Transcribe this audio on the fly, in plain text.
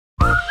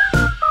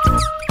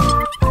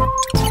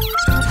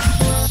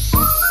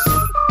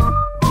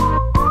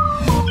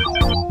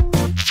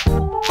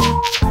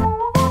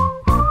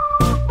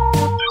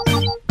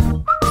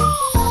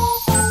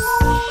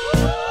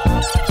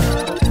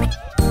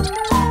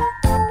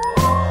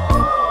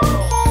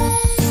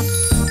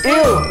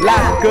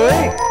cưới.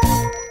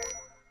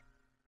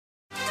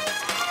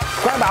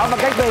 Quang Bảo và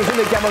Cát Tường xin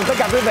được chào mừng tất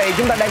cả quý vị.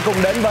 Chúng ta đang cùng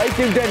đến với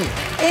chương trình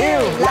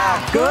Yêu là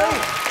cưới.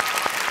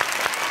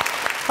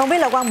 Không biết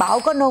là Quang Bảo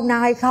có nôn nao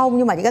hay không,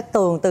 nhưng mà Cát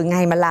Tường từ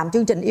ngày mà làm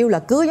chương trình Yêu là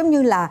cưới giống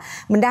như là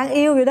mình đang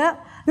yêu vậy đó.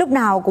 Lúc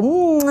nào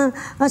cũng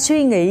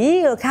suy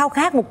nghĩ khao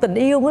khát một tình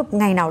yêu, một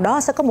ngày nào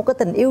đó sẽ có một cái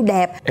tình yêu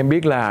đẹp. Em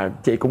biết là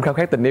chị cũng khao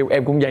khát tình yêu,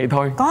 em cũng vậy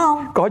thôi. Có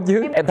không? Có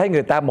chứ. Em thấy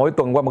người ta mỗi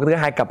tuần qua một thứ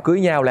hai cặp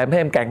cưới nhau là em thấy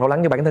em càng lo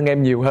lắng cho bản thân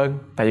em nhiều hơn.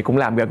 Tại vì cũng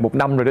làm gần 1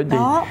 năm rồi đó chị.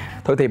 Đó.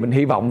 Thôi thì mình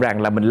hy vọng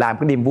rằng là mình làm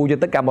cái niềm vui cho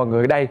tất cả mọi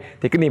người ở đây,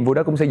 thì cái niềm vui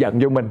đó cũng sẽ dẫn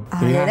vô mình.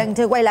 Vậy đang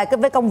thưa quay lại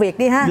với công việc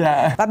đi ha.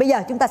 Dạ. Và bây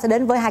giờ chúng ta sẽ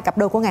đến với hai cặp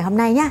đôi của ngày hôm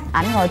nay nhé.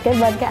 Ảnh ngồi kế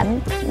bên, cái ảnh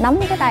nắm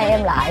cái tay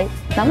em lại,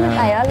 nắm cái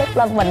tay đó, lúc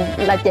là mình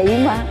là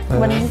chị mà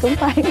mình cũng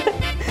phải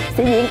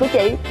sĩ diện của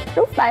chị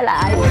rút tay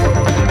lại.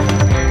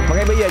 Và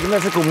ngay bây giờ chúng ta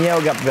sẽ cùng nhau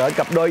gặp gỡ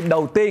cặp đôi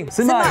đầu tiên.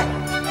 Xin mời.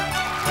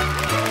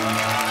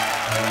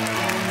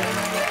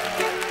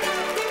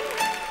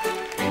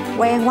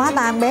 Quen quá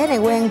ta, bé này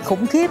quen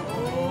khủng khiếp.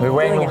 Người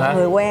quen luôn hả?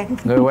 Người quen.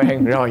 Người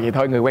quen. Rồi vậy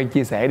thôi người quen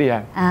chia sẻ đi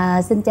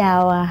à. Xin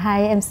chào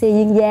hai MC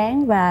duyên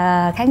dáng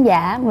và khán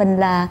giả. Mình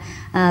là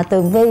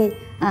Tường Vy.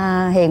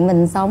 Hiện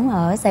mình sống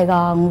ở Sài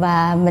Gòn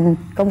và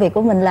công việc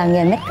của mình là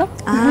nghề make up.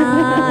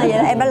 Vậy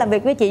là em đã làm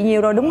việc với chị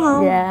nhiều rồi đúng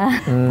không? Dạ.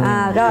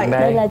 Rồi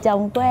đây là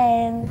chồng của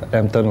em.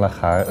 Em tên là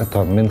Khải,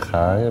 Minh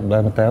Khải,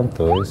 38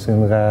 tuổi,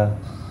 sinh ra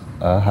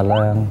ở Hà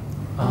Lan.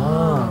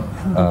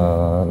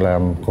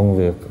 Làm công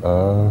việc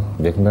ở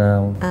Việt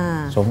Nam,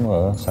 sống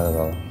ở Sài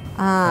Gòn.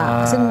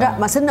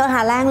 Sinh ở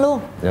Hà Lan luôn.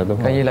 Dạ đúng rồi.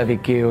 Coi như là Việt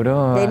kiều đó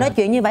mà. Thì nói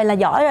chuyện như vậy là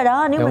giỏi rồi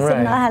đó, nếu đúng mà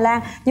sinh ở Hà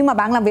Lan. Nhưng mà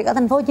bạn làm việc ở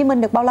thành phố Hồ Chí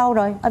Minh được bao lâu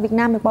rồi? Ở Việt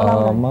Nam được bao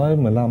lâu rồi? Mới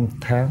 15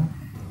 tháng.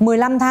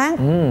 15 tháng?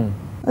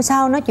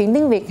 Sao nói chuyện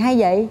tiếng Việt hay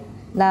vậy?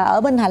 Là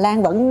ở bên Hà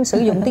Lan vẫn sử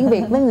dụng tiếng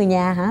Việt với người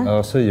nhà hả?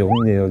 Sử dụng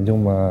nhiều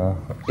nhưng mà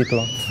ít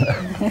lắm.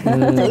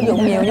 Sử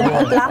dụng nhiều nhưng mà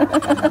ít lắm.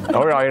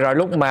 Rồi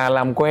lúc mà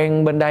làm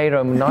quen bên đây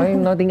rồi mình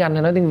nói tiếng Anh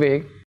hay nói tiếng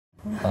Việt?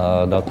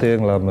 Đầu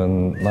tiên là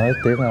mình nói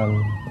tiếng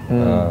Anh,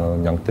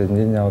 nhận tin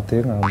với nhau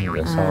tiếng Anh,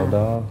 và sau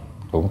đó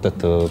cũng từ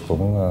từ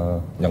cũng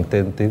nhận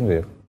tin tiếng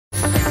Việt.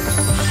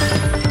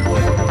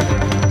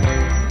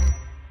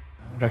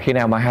 Rồi khi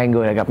nào mà hai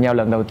người lại gặp nhau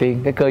lần đầu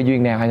tiên, cái cơ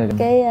duyên nào hai người?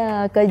 Cái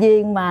cơ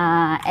duyên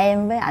mà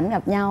em với ảnh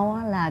gặp nhau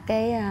là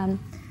cái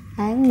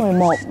tháng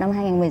 11 năm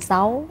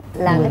 2016.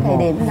 Là cái thời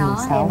điểm đó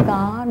em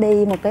có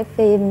đi một cái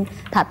phim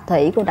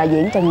THIệU của đạo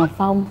diễn Trần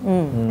Phong.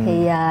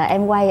 Thì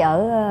em quay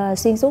ở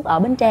xuyên suốt ở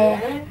Bến Tre.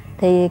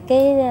 Thì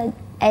cái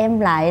em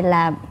lại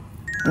là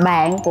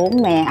bạn của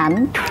mẹ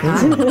ảnh.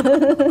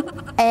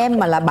 Em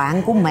mà là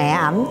bạn của mẹ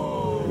ảnh?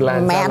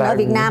 Mẹ ảnh ở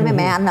Việt Nam hay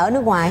mẹ ảnh ở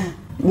nước ngoài?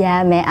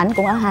 Dạ mẹ ảnh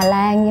cũng ở Hà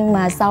Lan nhưng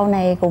mà sau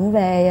này cũng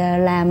về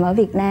làm ở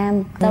Việt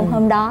Nam. Trong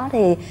hôm đó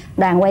thì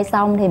đoàn quay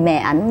xong thì mẹ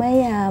ảnh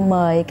mới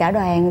mời cả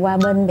đoàn qua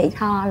bên Mỹ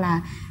Tho,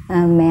 là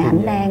mẹ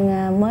ảnh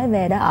đang mới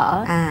về đó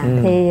ở.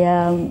 Thì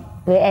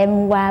tụi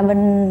em qua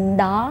bên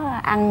đó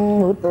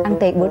ăn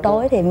tiệc buổi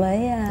tối thì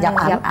mới gặp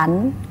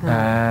ảnh.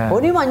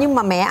 Ủa nhưng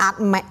mà mẹ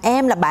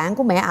em là bạn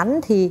của mẹ ảnh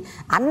thì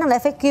ảnh lại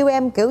phải kêu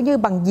em kiểu như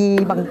bằng dì,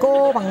 bằng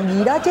cô, bằng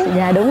gì đó chứ?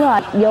 Dạ đúng rồi.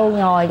 Vô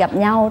ngồi gặp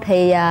nhau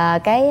thì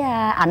cái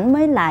ảnh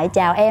mới lại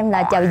chào em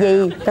là chào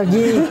dì. Chào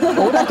dì.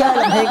 Ủa ta chơi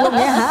làm thiệt luôn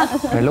vậy hả?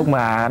 Rồi lúc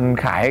mà anh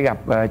Khải gặp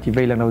chị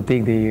Vy lần đầu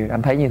tiên thì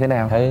anh thấy như thế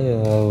nào? Thấy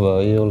vợ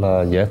yêu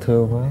là dễ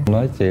thương quá,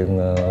 nói chuyện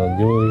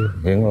vui,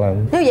 hiền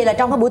lành. Nếu vậy là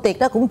trong cái buổi tiệc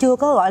đó cũng chưa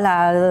có gọi là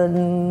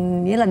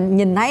nghĩa là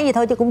nhìn thấy vậy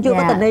thôi chứ cũng chưa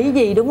có tình ý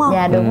gì đúng không?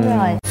 Dạ đúng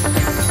rồi.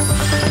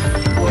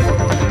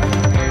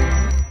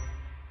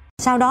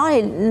 Sau đó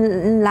thì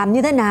làm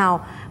như thế nào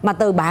mà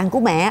từ bạn của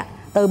mẹ,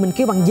 từ mình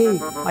kêu bằng gì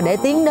mà để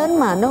tiến đến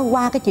mà nó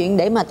qua cái chuyện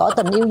để mà tỏ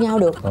tình yêu nhau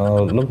được?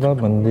 Lúc đó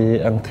mình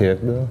đi ăn thiệt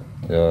đó,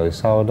 rồi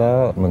sau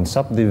đó mình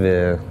sắp đi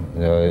về,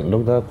 rồi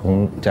lúc đó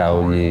cũng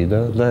chào gì đó,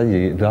 ra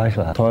gì ra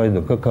là thôi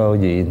đừng có câu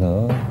gì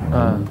nữa.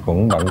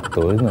 Cũng bằng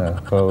tuổi nè,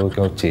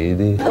 câu chị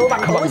đi.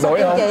 Bằng tuổi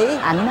không? Chị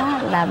ảnh đó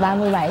là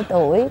 37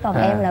 tuổi còn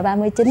em là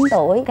 39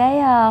 tuổi.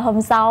 Cái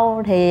hôm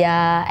sau thì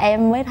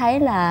em mới thấy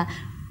là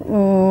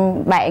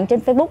bạn trên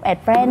Facebook add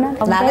friend á.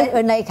 Là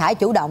bên đây Khải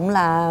chủ động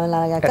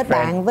là kết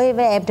bạn với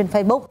em trên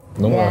Facebook.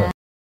 Đúng rồi.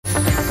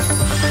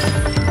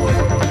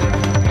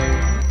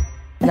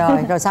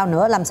 Rồi sao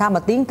nữa, làm sao mà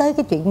tiến tới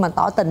cái chuyện mà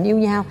tỏ tình yêu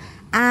nhau?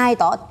 Ai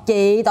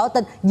chị tỏ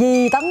tình,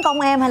 dì tấn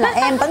công em hay là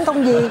em tấn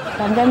công dì?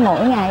 Trong cái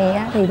mỗi ngày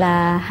á, thì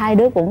là hai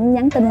đứa cũng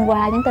nhắn tin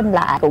qua nhắn tin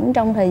lại, cũng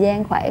trong thời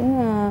gian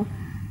khoảng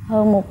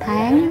hơn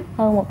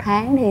một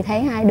tháng thì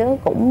thấy hai đứa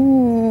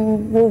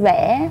cũng vui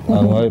vẻ.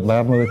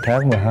 30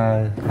 tháng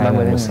 12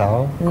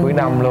 2016 cuối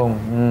năm luôn.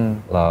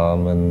 Là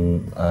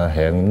mình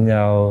hẹn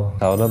nhau,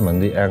 sau đó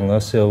mình đi ăn ở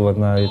siêu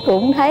bên này.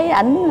 Cũng thấy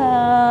ảnh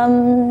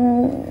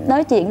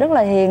nói chuyện rất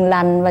là hiền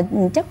lành và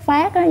chất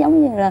phác á,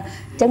 giống như là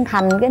chân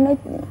thành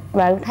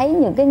và thấy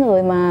những cái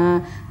người mà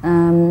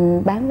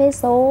bán vé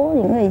số,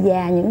 những người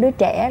già, những đứa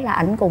trẻ là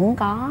ảnh cũng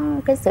có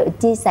cái sự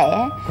chia sẻ.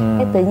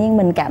 Cái tự nhiên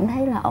mình cảm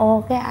thấy là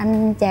cái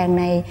anh chàng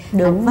này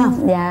được phải không?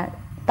 Dạ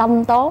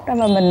tâm tốt để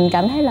mà mình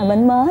cảm thấy là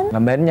mến là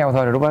mến nhau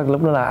thôi. Rồi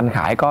lúc đó là anh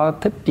Khải có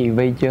thích chị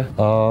Vy chưa?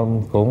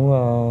 Cũng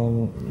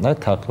nói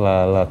thật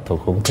là tôi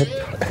cũng thích.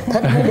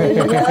 Thích mới đi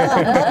chứ,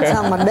 thích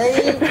sao mà đi.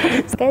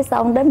 Cái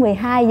xong đến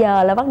 12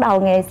 giờ là bắt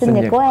đầu ngày sinh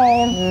nhật của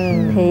em.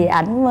 Thì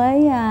ảnh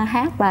mới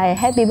hát bài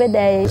Happy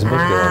Birthday.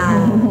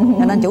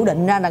 Cho nên chủ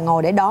định ra là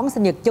ngồi để đón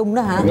sinh nhật chung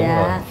đó hả?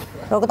 Dạ.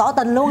 Rồi có tỏ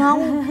tình luôn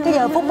không? Cái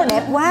giờ phút nó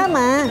đẹp quá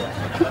mà.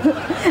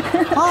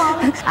 Có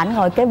không? Ảnh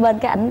ngồi kế bên,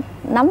 cái ảnh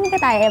nắm cái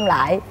tay em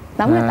lại.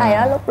 Nắm cái tay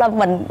đó, lúc là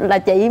mình là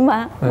chị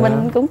mà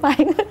mình cũng phải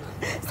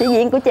sĩ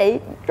diện của chị,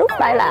 rút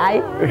tay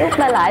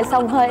lại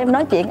xong hơi em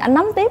nói chuyện, anh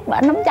nắm tiếp và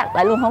anh nắm chặt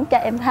lại luôn, không cho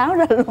em tháo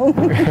ra luôn.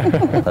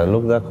 Tại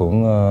lúc đó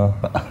cũng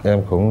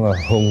em cũng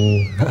hung.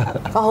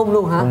 Có hung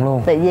luôn hả? Hung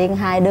luôn. Tự nhiên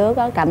hai đứa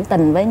có cảm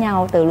tình với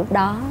nhau từ lúc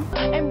đó.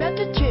 Em đã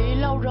thích chị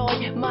lâu rồi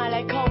mà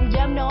lại không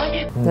dám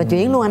nói. Rồi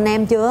chuyển luôn anh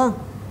em chưa?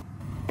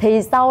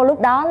 Thì sau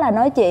lúc đó là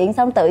nói chuyện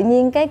xong tự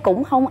nhiên cái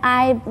cũng không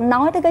ai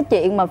nói tới cái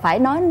chuyện mà phải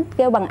nói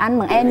kêu bằng anh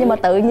bằng em, nhưng mà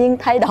tự nhiên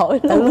thay đổi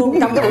luôn.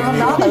 Trong cái buổi hôm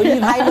đó tự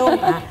nhiên thay luôn.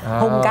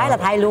 Hung cái là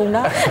thay luôn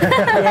đó.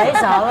 Dễ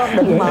sợ không?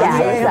 Đừng mở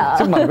dễ sợ.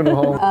 Sức mạnh của nụ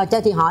hôn.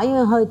 Cho chị hỏi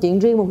hơi chuyện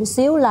riêng một chút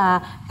xíu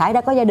là Khải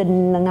đã có gia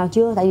đình lần nào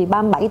chưa? Tại vì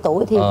 37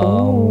 tuổi thì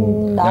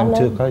cũng đã em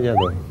lớn. chưa có gia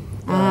đình.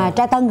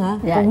 Trai tân hả?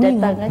 Dạ, trai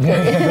tân đó chị.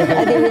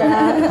 Tại vì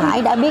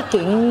Khải đã biết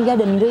chuyện gia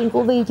đình riêng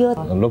của Vy chưa?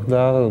 Lúc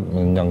đó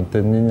mình nhận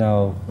tin với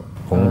nhau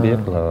cũng biết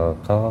là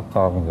có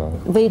con rồi.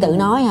 Vy tự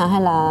nói hả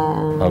hay là?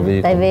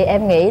 Tại vì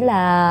em nghĩ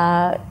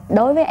là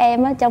đối với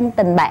em á, trong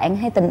tình bạn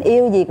hay tình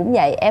yêu gì cũng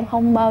vậy, em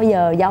không bao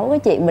giờ giấu cái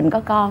chuyện mình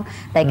có con.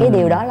 Tại cái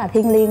điều đó là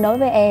thiêng liêng đối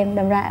với em,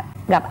 đâm ra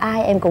gặp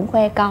ai em cũng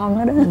khoe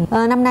con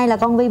đó. Năm nay là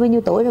con Vy bao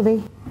nhiêu tuổi rồi Vy?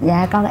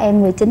 Dạ con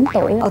em 19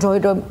 tuổi.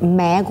 Rồi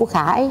mẹ của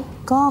Khải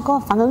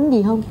có phản ứng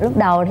gì không? Lúc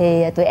đầu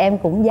thì tụi em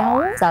cũng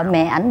giấu, sợ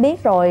mẹ ảnh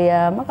biết rồi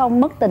mất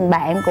công mất tình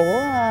bạn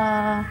của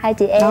hai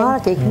chị em. Đó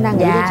chị cũng đang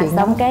nghĩ cái chuyện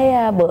xong đó.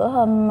 cái bữa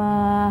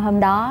hôm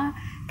đó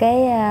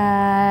cái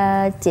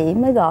chị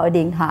mới gọi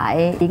điện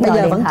thoại. Bây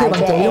giờ vẫn kêu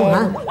bằng chị luôn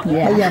hả?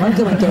 Dạ. Bây giờ vẫn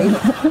kêu bằng chị.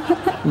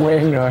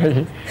 Quen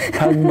rồi,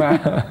 thân mà.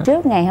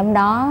 Trước ngày hôm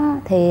đó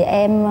thì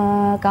em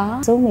có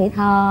xuống Mỹ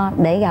Tho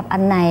để gặp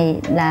anh này,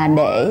 là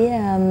để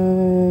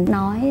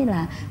nói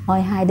là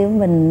thôi hai đứa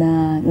mình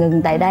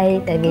ngừng tại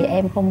đây. Tại vì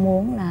em không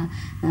muốn là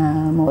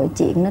mọi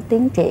chuyện nó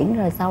tiến triển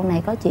rồi sau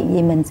này có chuyện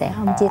gì mình sẽ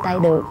không chia tay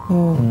được.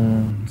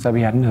 Sao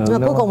bị ảnh hưởng?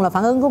 Nhưng mà cuối cùng là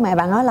phản ứng của mẹ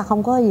bạn nói là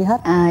không có gì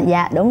hết.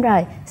 Dạ đúng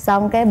rồi.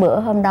 Xong cái bữa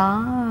hôm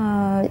đó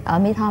ở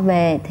Mỹ Tho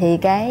về thì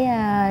cái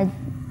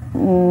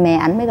mẹ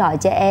ảnh mới gọi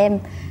cho em,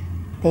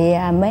 thì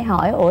mới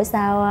hỏi ủa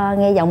sao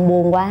nghe giọng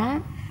buồn quá.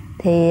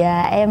 Thì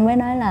em mới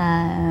nói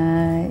là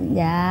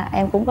dạ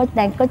em cũng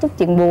đang có chút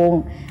chuyện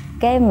buồn.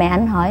 Cái mẹ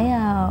ảnh hỏi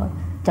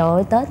trời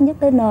ơi Tết nhất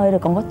tới nơi rồi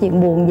còn có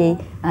chuyện buồn gì,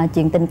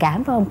 chuyện tình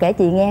cảm phải không, kể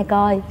chị nghe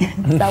coi.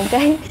 Xong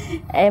cái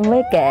em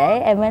mới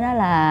kể, em mới nói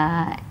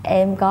là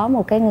em có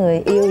một cái người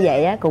yêu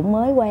vậy á, cũng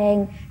mới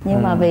quen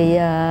nhưng mà vì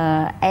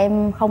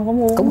em không có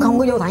muốn, cũng không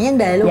có vô thẳng vấn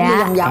đề luôn.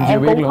 Dạ, vòng vòng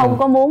em cũng không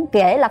có muốn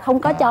kể, là không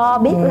có cho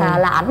biết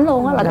là ảnh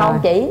luôn á, là con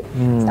chỉ.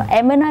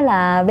 Em mới nói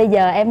là bây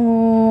giờ em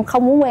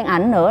không muốn quen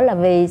ảnh nữa là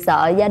vì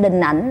sợ gia đình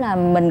ảnh, là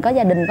mình có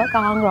gia đình có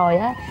con rồi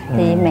á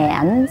thì mẹ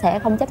ảnh sẽ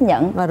không chấp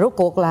nhận. Và rốt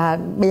cuộc là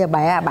bây giờ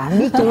bạn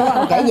biết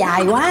chưa? Kể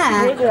dài quá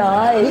à. Biết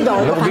rồi. Biết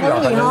rồi, có phản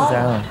ứng gì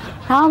không?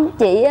 Không,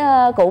 chị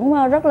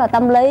cũng rất là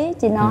tâm lý.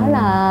 Chị nói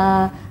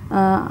là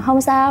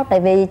không sao, tại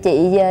vì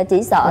chị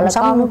chỉ sợ là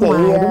con chị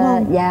đúng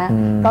không? Dạ,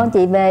 con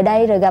chị về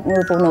đây rồi gặp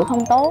người phụ nữ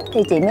không tốt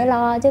thì chị mới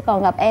lo, chứ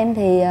còn gặp em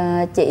thì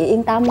chị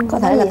yên tâm. Có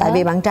thể là tại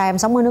vì bạn trai em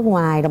sống ở nước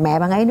ngoài rồi mẹ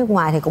bạn ấy nước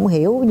ngoài thì cũng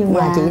hiểu, nhưng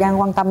mà chị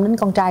đang quan tâm đến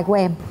con trai của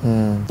em.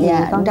 Thì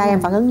con trai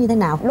em phản ứng như thế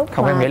nào? Lúc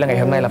không, em nghĩ là ngày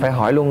hôm nay là phải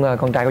hỏi luôn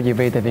con trai của chị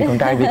Vy, tại vì con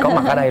trai Vy có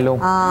mặt ở đây luôn.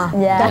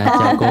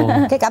 Chào cô.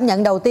 Cái cảm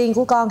nhận đầu tiên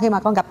của con khi mà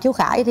con gặp chú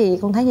Khải thì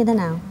con thấy như thế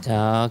nào?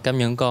 Cảm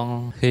nhận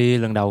con khi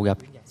lần đầu gặp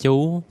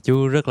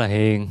chú rất là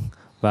hiền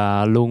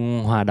và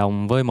luôn hòa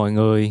đồng với mọi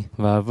người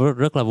và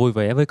rất là vui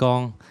vẻ với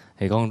con,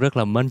 thì con rất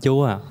là mến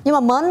chú à. Nhưng mà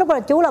mến lúc đó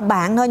là chú là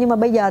bạn thôi, nhưng mà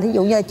bây giờ thí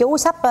dụ như là chú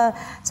sắp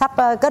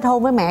kết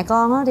hôn với mẹ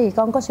con á, thì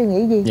con có suy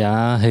nghĩ gì?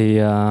 Dạ thì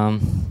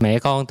mẹ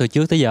con từ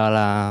trước tới giờ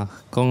là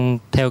con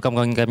theo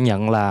con cảm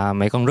nhận là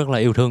mẹ con rất là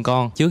yêu thương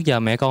con. Trước giờ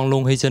mẹ con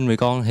luôn hy sinh vì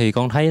con, thì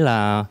con thấy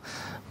là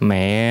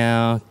mẹ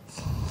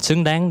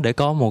xứng đáng để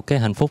có một cái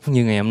hạnh phúc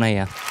như ngày hôm nay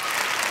à.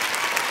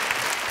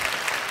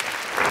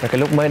 Rồi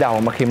cái lúc mới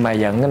đầu mà khi mà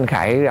dẫn anh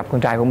Khải gặp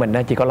con trai của mình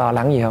đó, chị có lo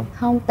lắng gì không?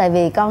 Không, tại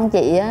vì con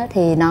chị á,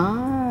 thì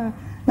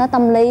nó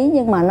tâm lý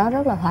nhưng mà nó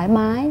rất là thoải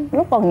mái.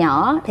 Lúc còn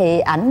nhỏ thì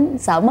ảnh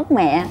sợ mất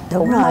mẹ. Đúng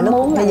cũng rồi, lúc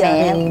muốn bây giờ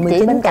mẹ thì chỉ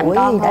 19 bên cạnh tuổi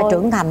con đã thôi.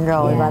 trưởng thành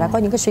rồi và đã có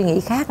những cái suy nghĩ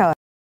khác rồi.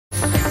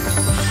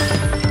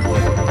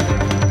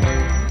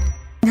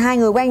 Hai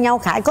người quen nhau,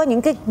 Khải có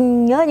những cái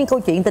nhớ những câu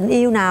chuyện tình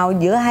yêu nào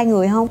giữa hai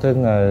người không? Cái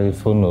ngày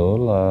phụ nữ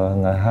là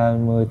ngày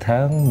 20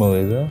 tháng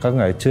 10 đó. Có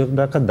ngày trước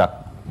đó có đặt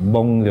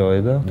bông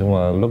rồi đó, nhưng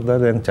mà lúc đó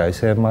đang chạy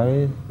xe máy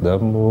để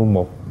mua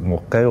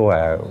một cái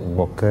quà,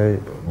 một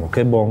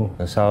cái bông.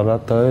 Sau đó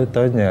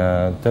tới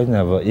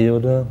nhà vợ yêu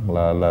đó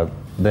là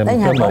đem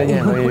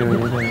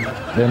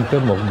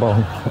cái một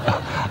bông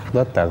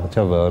Đó tặng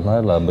cho vợ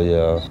nói là bây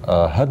giờ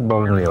hết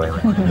bông rồi,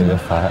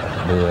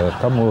 bây giờ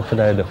có mua cái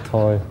đây được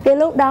thôi. Cái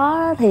lúc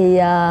đó thì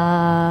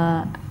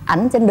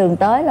ảnh trên đường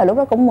tới là lúc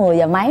đó cũng 10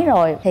 giờ mấy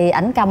rồi, thì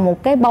ảnh cầm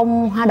một cái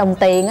bông hoa đồng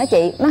tiền á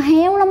chị, nó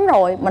héo lắm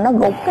rồi mà nó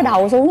gục cái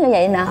đầu xuống như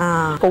vậy nè.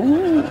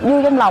 Cũng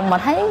vui trong lòng mà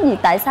thấy gì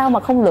tại sao mà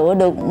không lựa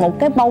được một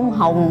cái bông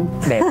hồng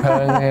đẹp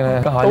hơn hay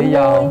là có hỏi lý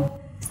do không?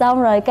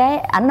 Xong rồi cái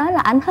ảnh nói là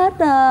ảnh hết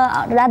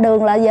ra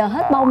đường là giờ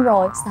hết bông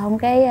rồi, xong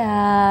cái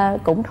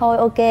cũng thôi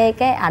ok,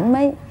 cái ảnh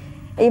mới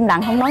im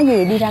lặng không nói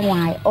gì đi ra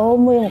ngoài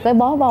ôm nguyên một cái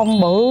bó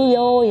bông bự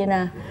vô vậy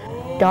nè.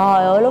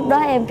 Trời ơi lúc đó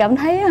em cảm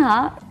thấy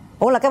hả.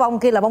 Ủa là cái bông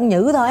kia là bông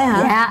nhữ thôi hả?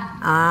 Dạ.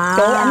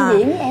 Trời ơi, anh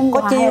diễn em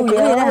có chiêu dữ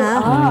vậy đó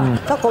hả?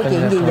 Có câu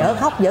chuyện gì dở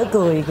khóc dở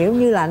cười kiểu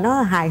như là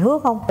nó hài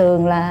hước không?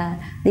 Thường là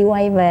đi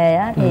quay về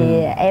á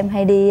thì em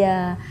hay đi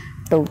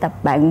tụ tập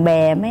bạn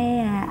bè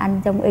mấy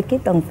anh trong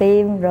ekip đoàn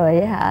phim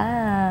rồi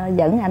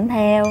dẫn ảnh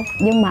theo,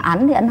 nhưng mà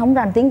ảnh thì ảnh không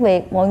rành tiếng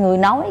Việt, mọi người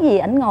nói gì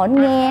ảnh ngồi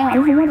ảnh nghe,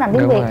 ảnh không có rành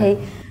tiếng Việt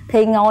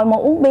thì ngồi mà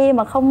uống bia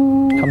mà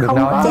không có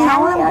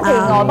nói á, thì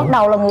ngồi bắt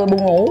đầu là người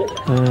buồn ngủ.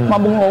 Mà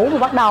buồn ngủ thì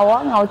bắt đầu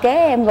á ngồi kế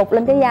em gục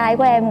lên cái vai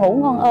của em ngủ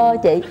ngon ơ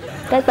chị.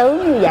 Cái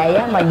tướng như vậy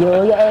á mà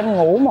dựa vô em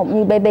ngủ một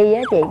như baby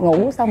á chị,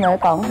 ngủ xong rồi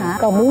còn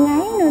muốn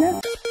ngáy nữa đó.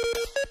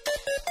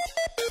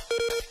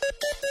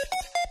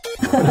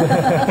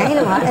 Ngáy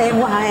luôn hả?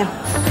 Êm quá hả em?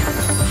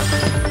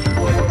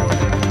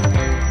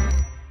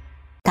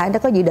 Khải đã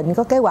có dự định,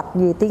 có kế hoạch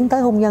gì tiến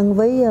tới hôn nhân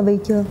với Vy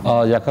chưa?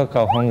 Dạ có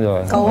cầu hôn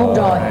rồi. Cầu hôn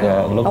rồi.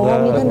 Dạ, lúc cầu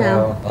hôn như thế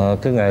nào?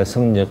 Cái ngày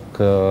sinh nhật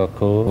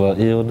của vợ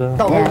yêu đó.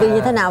 Cầu hôn Vy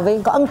như thế nào?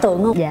 Vy có ấn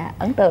tượng không? Dạ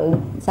ấn tượng.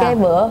 Sao? Cái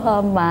bữa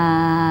hôm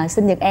mà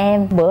sinh nhật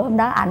em, bữa hôm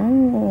đó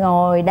ảnh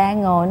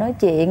đang ngồi nói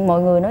chuyện,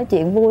 mọi người nói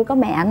chuyện vui, có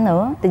mẹ ảnh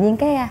nữa. Tự nhiên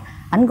cái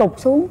ảnh gục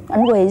xuống,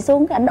 ảnh quỳ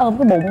xuống, cái ảnh ôm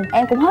cái bụng.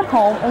 Em cũng hết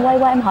hồn, em quay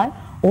qua em hỏi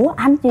ủa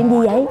anh chuyện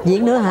gì vậy?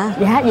 Diễn nữa hả?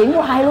 Dạ diễn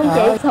hoài luôn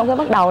chị. Xong cái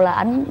bắt đầu là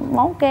ảnh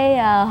móc cái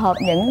hộp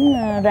nhẫn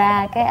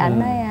ra, cái ảnh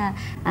nói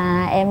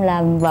em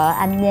làm vợ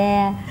anh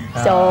nha.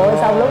 Trời ơi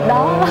xong lúc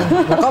đó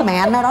là có mẹ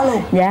anh ở đó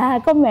luôn. Dạ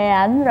có mẹ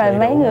ảnh rồi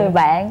mấy người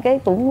bạn cái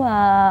cũng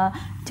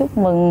chúc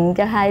mừng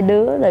cho hai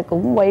đứa, rồi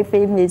cũng quay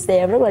phim gì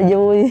xem rất là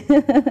vui.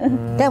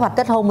 Kế hoạch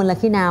kết hôn mình là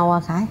khi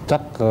nào Khải?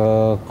 Chắc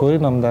cuối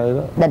năm đây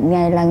đó. Định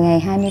ngày là ngày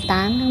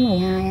 28 tháng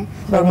 12.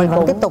 Rồi mình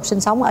vẫn tiếp tục sinh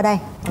sống ở đây.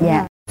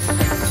 Dạ.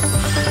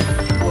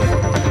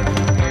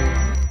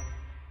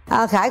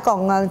 Khải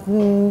còn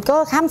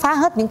có khám phá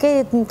hết những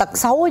cái tật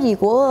xấu gì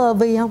của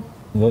Vy không?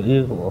 Vợ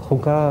yêu không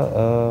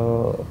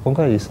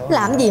có gì xấu.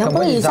 Làm gì không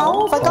có gì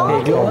xấu, phải có.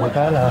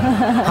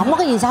 Không có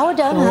cái gì xấu hết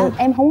trơn hả?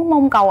 Em không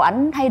mong cầu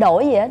ảnh thay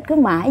đổi gì hết, cứ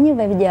mãi như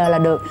vậy bây giờ là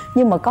được.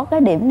 Nhưng mà có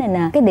cái điểm này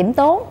nè, cái điểm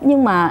tốt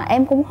nhưng mà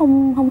em cũng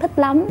không thích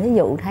lắm. Ví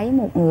dụ thấy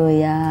một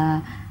người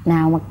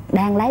nào mà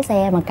đang lái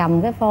xe mà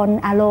cầm cái phone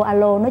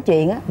alo nói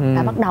chuyện á,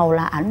 là bắt đầu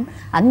là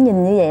ảnh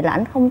nhìn như vậy là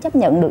ảnh không chấp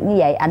nhận được như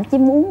vậy. Ảnh chỉ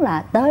muốn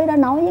là tới đó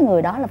nói với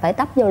người đó là phải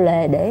tấp vô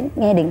lề để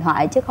nghe điện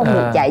thoại chứ không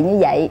được chạy như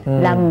vậy.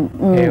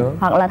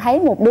 Hoặc là thấy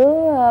một đứa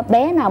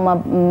bé nào mà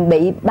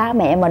bị ba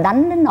mẹ mà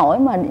đánh đến nỗi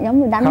mà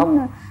giống như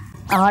đánh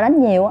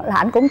đánh nhiều là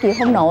ảnh cũng chịu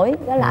không nổi.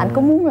 Đó là ảnh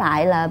cũng muốn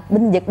lại là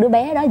binh vực đứa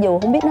bé đó, dù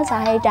không biết nó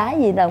sai hay trái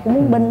gì là cũng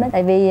muốn binh đó.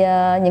 Tại vì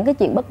những cái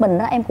chuyện bất bình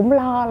đó em cũng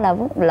lo là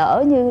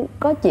lỡ như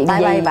có chuyện tại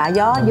gì bay bạ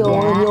gió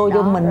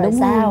vô mình đúng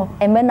sao không?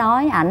 Em mới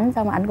nói ảnh,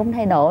 xong ảnh cũng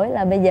thay đổi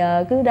là bây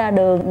giờ cứ ra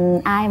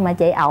đường ai mà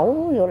chạy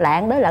ẩu rồi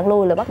lạng tới lạng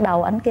lui là bắt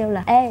đầu ảnh kêu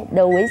là ê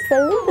đồ quỷ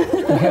sứ.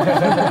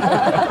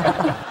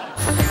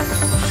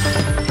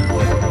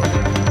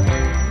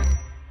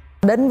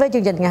 Đến với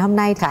chương trình ngày hôm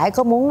nay, Khải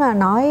có muốn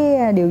nói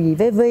điều gì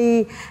với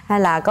Vy hay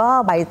là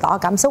có bày tỏ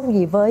cảm xúc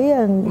gì với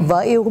vợ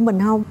yêu của mình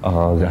không?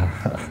 Dạ.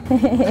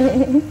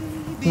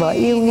 Vợ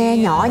yêu nghe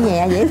nhỏ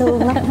nhẹ dễ thương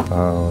lắm.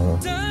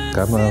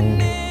 Cảm ơn.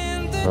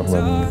 Và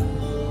mình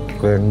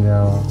quen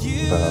nhau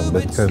và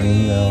bên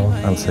cạnh nhau,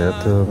 anh sẽ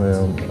thương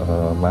em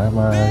mãi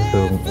mãi,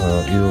 thương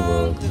yêu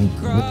vợ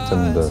nhất trên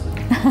đời.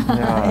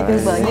 Yêu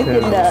vợ nhất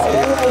trên đời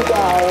đó ơi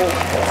trời.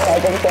 Lại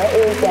cũng sẽ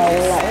yêu chồng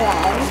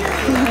lại.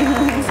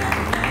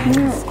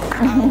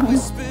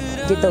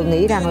 Chị Tường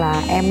nghĩ rằng là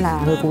em là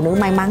người phụ nữ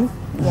may mắn.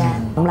 Dạ.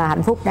 Cũng là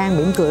hạnh phúc đang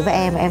mỉm cười với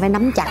em phải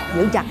nắm chặt,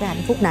 giữ chặt cái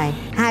hạnh phúc này.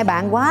 Hai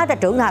bạn quá đã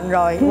trưởng thành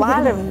rồi,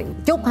 quá là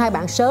chúc hai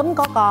bạn sớm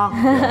có con,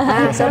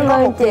 sớm có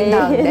một thiên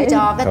thần để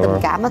cho cái tình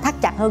cảm nó thắt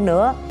chặt hơn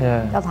nữa,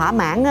 cho thỏa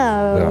mãn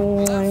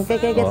cái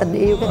tình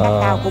yêu, cái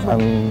khát khao của mình.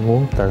 Anh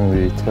muốn tặng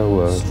gì cho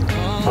vợ?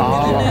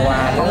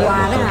 Con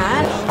quà đó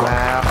hả?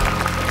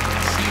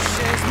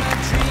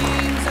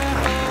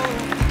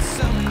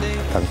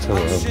 Tặng cho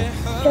vợ.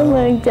 Cảm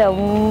ơn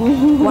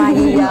chồng. Quà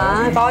gì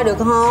vậy? Coi được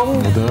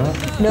không? Được.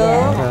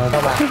 Được.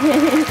 Các bạn.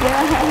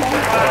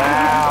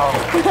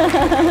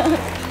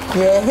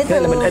 Dễ thế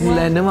là mình in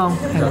lên đúng không?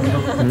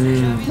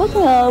 Bất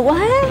ngờ quá,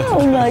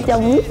 không ngờ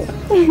chồng biết.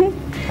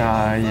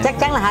 Chắc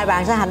chắn là hai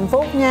bạn sẽ hạnh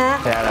phúc nha.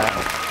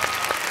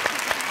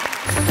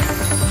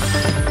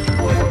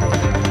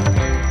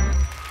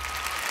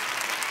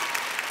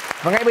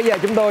 Và ngay bây giờ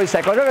chúng tôi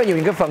sẽ có rất là nhiều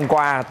những cái phần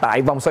quà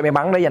tại vòng xoay may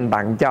mắn để dành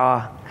tặng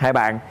cho hai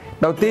bạn.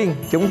 Đầu tiên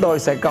chúng tôi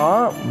sẽ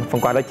có một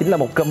phần quà, đó chính là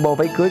một combo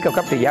váy cưới cao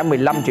cấp trị giá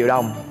 15 triệu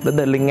đồng đến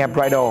từ Liên Nga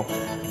Bridal,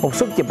 một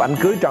suất chụp ảnh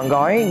cưới trọn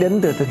gói đến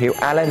từ thương hiệu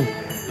YLC.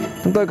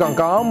 Chúng tôi còn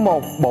có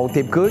một bộ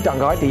thiệp cưới trọn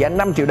gói trị giá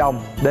 5 triệu đồng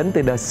đến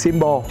từ The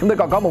Symbol. Chúng tôi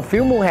còn có một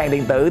phiếu mua hàng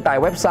điện tử tại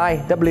website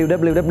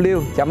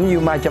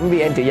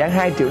www.uma.vn trị giá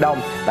 2 triệu đồng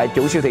tại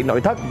chủ siêu thị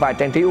nội thất và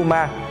trang trí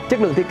UMA.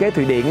 Chất lượng thiết kế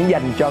Thụy Điển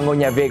dành cho ngôi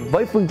nhà Việt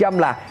với phương châm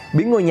là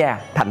biến ngôi nhà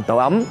thành tổ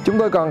ấm. Chúng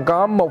tôi còn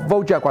có một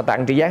voucher quà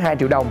tặng trị giá 2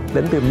 triệu đồng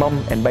đến từ Mom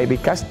and Baby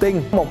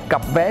Casting, một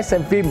cặp vé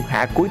xem phim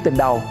Hạ Cuối Tình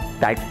Đầu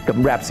tại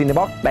cụm rạp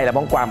Cinebox. Đây là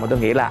món quà mà tôi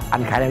nghĩ là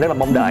anh Khải đang rất là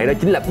mong đợi, đó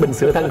chính là bình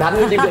sữa Thần Thánh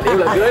của chương trình Yêu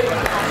Là Cưới.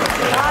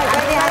 Rồi,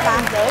 cái đi hai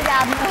bạn sữa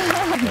dành.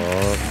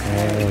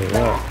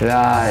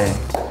 Rồi.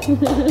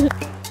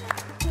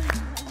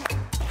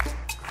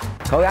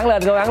 Cố gắng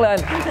lên, cố gắng lên.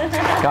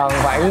 Còn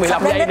khoảng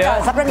 15 giây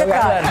nữa. Sắp đến đích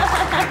rồi. Lên.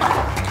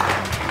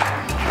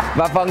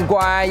 Và phần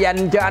quà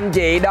dành cho anh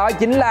chị đó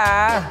chính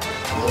là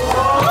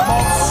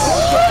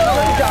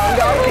trọn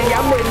gói trị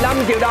giá 15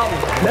 triệu đồng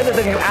đến từ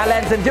thương hiệu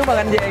Alan. Xin chúc mừng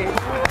anh chị.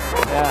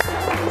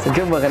 Xin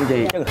chúc mừng anh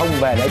chị. Chứ không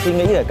về để suy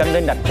nghĩ rồi cân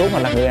lên đặt xuống, mà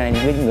là người này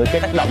người kia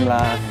tác động,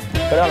 là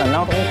cái đó là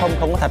nó cũng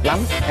không có thật lắm.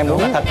 Em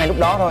muốn là thật ngay lúc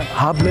đó thôi.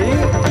 Hợp lý.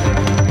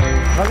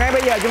 Và ngay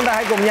bây giờ chúng ta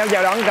hãy cùng nhau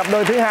chào đón cặp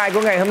đôi thứ hai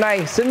của ngày hôm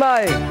nay. Xin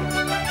mời.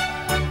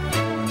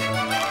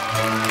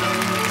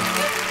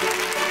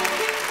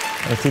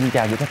 Xin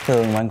chào chị Cát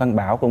Tường và anh Quang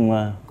Bảo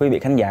cùng quý vị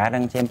khán giả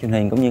đang xem truyền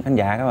hình cũng như khán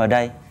giả có ở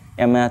đây.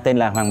 Em tên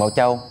là Hoàng Bảo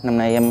Châu, năm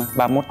nay em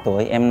 31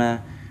 tuổi, em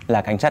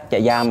là cảnh sát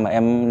trại giam và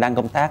em đang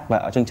công tác và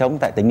ở sinh sống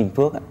tại tỉnh Bình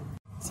Phước.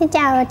 Xin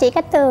chào chị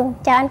Cát Tường,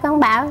 chào anh Quang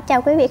Bảo,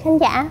 chào quý vị khán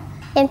giả.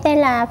 Em tên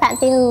là Phạm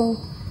Hường,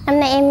 năm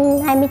nay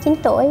em 29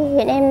 tuổi,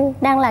 hiện em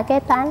đang là kế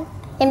toán.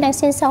 Em đang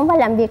sinh sống và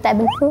làm việc tại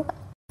Bình Phước.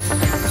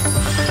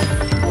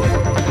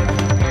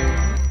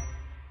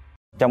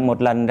 Trong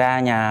một lần ra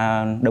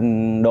nhà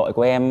đồng đội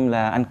của em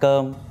là ăn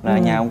cơm, là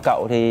nhà ông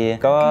cậu thì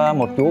có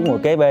một chú ngồi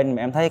kế bên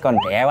mà em thấy còn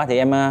trẻ quá thì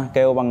em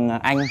kêu bằng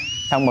anh.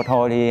 Xong một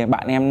hồi thì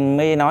bạn em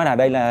mới nói là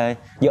đây là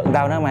dượng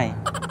tao đó mày.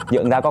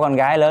 Dượng tao có con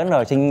gái lớn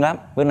rồi, xinh lắm.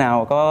 Bữa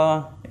nào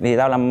có thì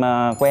tao làm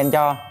quen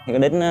cho. Thì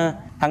đến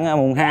tháng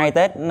mùng 2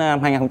 Tết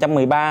năm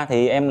 2013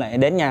 thì em lại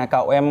đến nhà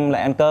cậu em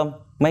lại ăn cơm.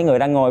 Mấy người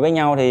đang ngồi với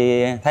nhau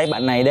thì thấy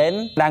bạn này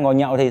đến, đang ngồi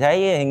nhậu thì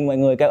thấy mọi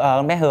người kêu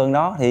bé Hường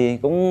đó, thì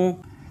cũng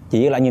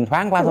chỉ là nhìn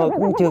thoáng qua thôi,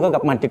 cũng chưa có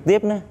gặp mặt trực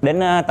tiếp nữa.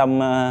 Đến tầm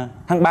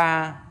tháng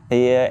 3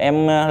 thì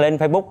em lên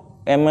Facebook,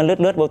 em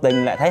lướt vô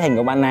tình lại thấy hình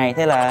của bạn này.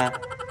 Thế là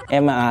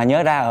em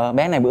nhớ ra ở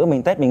bé này bữa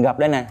mình Tết mình gặp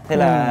đây nè. Thế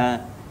là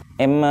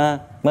em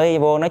mới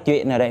vô nói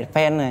chuyện rồi để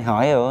fan này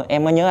hỏi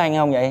em có nhớ anh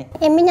không vậy?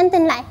 Em mới nhắn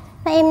tin lại,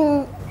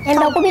 em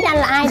đâu có biết anh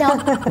là ai đâu.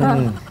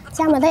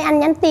 Sao mà thấy anh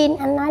nhắn tin,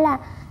 anh nói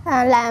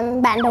là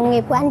bạn đồng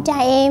nghiệp của anh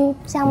trai em,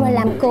 xong rồi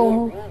làm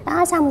cùng.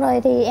 Đó, xong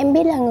rồi thì em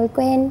biết là người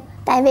quen.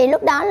 Tại vì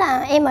lúc đó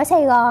là em ở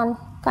Sài Gòn,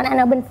 còn anh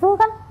ở Bình Phước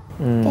á.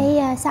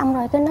 Cái xong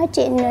rồi cứ nói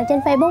chuyện trên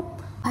Facebook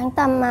khoảng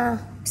tầm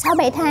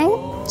 6-7 tháng.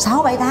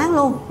 6-7 tháng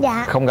luôn?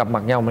 Dạ. Không gặp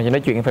mặt nhau mà chỉ nói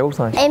chuyện trên Facebook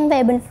thôi. Em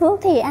về Bình Phước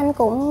thì anh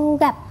cũng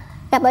gặp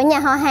ở nhà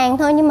họ hàng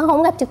thôi, nhưng mà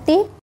không gặp trực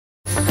tiếp.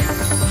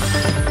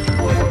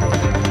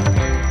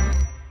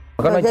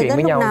 Có nói chuyện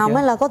với nhau lúc nào chưa?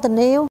 mới là có tình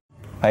yêu?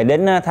 Phải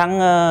đến tháng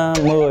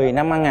 10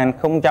 năm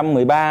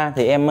 2013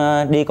 thì em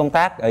đi công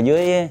tác ở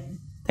dưới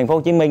thành phố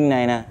Hồ Chí Minh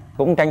này nè.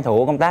 Cũng tranh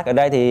thủ công tác ở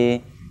đây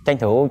thì tranh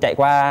thủ chạy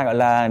qua gọi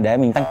là để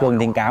mình tăng cường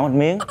tình cảm một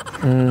miếng.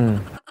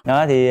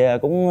 Đó thì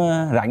cũng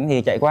rảnh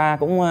thì chạy qua,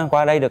 cũng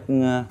qua đây được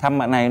thăm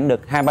bạn này cũng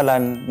được 2-3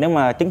 lần. Nếu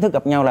mà chính thức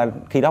gặp nhau là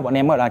khi đó bọn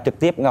em gọi là trực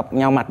tiếp gặp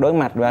nhau mặt đối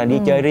mặt và đi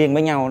chơi riêng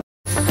với nhau.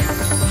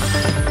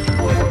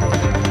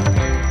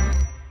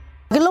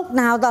 Cái lúc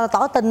nào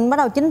tỏ tình bắt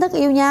đầu chính thức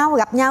yêu nhau,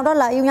 gặp nhau đó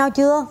là yêu nhau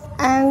chưa?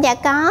 Dạ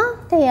có,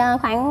 thì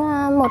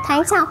khoảng 1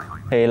 tháng sau.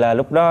 Thì là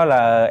lúc đó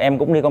là em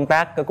cũng đi công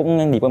tác,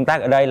 cũng dịp công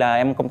tác ở đây là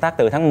em công tác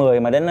từ tháng 10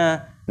 mà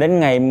đến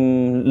ngày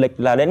lịch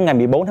là đến ngày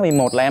 14 tháng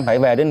 11 là em phải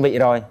về đơn vị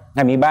rồi.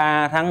 Ngày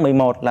 13 tháng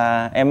 11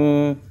 là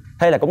em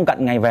thấy là cũng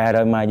cận ngày về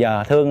rồi mà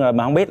giờ thương rồi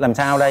mà không biết làm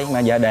sao đây, mà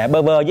giờ để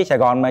bơ vơ với Sài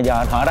Gòn mà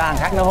giờ thở ra thằng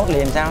khác nó hốt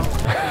liền sao.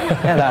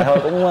 Thế là thôi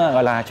cũng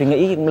gọi là suy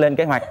nghĩ, cũng lên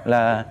kế hoạch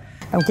là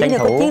tranh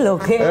thủ có chiến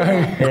lược kia.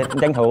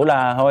 Tranh thủ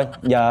là thôi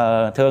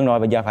giờ thương rồi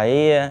bây giờ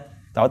phải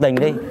tỏ tình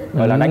đi,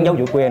 gọi là đánh dấu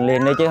chủ quyền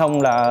liền đi chứ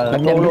không là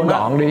đánh nhanh luôn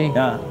gọn đi.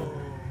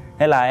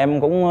 Thế là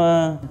em cũng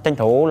tranh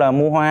thủ là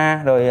mua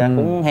hoa rồi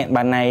cũng hẹn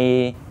bạn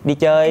này đi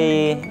chơi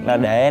là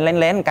để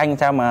lén canh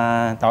sao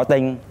mà tỏ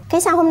tình.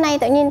 Cái sau hôm nay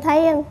tự nhiên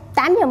thấy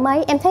 8 giờ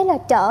mấy em thấy là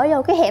trở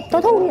vô cái hẹp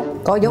tối thui.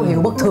 Có dấu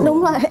hiệu bất thường.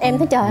 Đúng rồi, em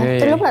thấy trời,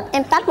 từ lúc là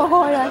em tắt mồ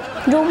hôi rồi,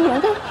 run nữa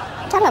cái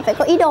chắc là phải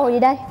có ý đồ gì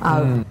đây.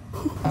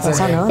 Rồi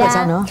sao nữa? Dạ, rồi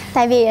sao nữa?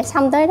 Tại vì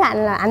xong tới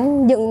đoạn là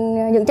anh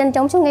dựng chân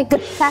trống xuống ngay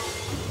kịch phát.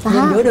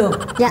 Giữa đường,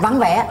 vắng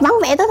vẻ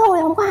tới thôi,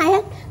 không có ai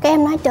hết. Cái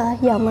em nói trời,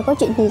 giờ mà có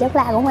chuyện gì chắc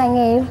là cũng ai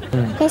nghe.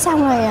 Cái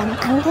xong rồi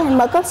anh thấy anh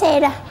mở cốp xe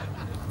ra,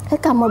 cái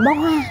cầm một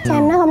bó hoa. Sao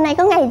em nói hôm nay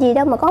có ngày gì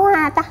đâu mà có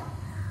hoa ta.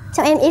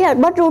 Xong em ý là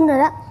bớt run rồi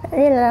đó,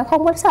 nên là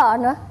không có sợ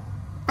nữa.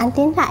 Anh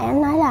tiến lại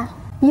anh nói là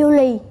YêU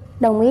LÀ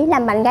đồng ý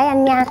làm bạn gái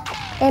anh nha.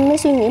 Em mới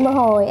suy nghĩ một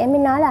hồi, em mới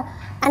nói là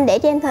anh để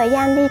cho em thời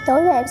gian đi,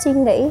 tối về em suy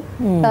nghĩ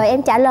rồi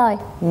em trả lời.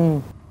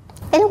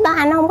 Cái lúc đó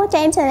anh không có cho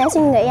em thời gian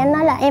suy nghĩ, anh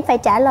nói là em phải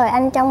trả lời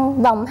anh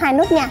trong vòng 2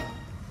 nốt nhạc,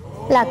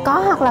 là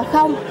có hoặc là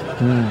không.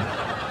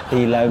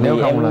 Thì là Nếu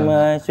vì không em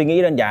là... suy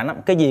nghĩ đơn giản lắm,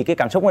 cái gì cái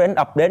cảm xúc nó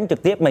ập đến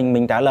trực tiếp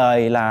mình trả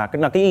lời là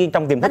cái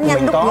trong tiềm thức Đánh nhanh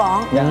mình rút có.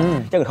 gọn. Dạ.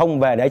 Chứ không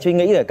về để suy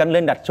nghĩ rồi cân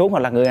lên đặt xuống, hoặc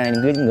là người này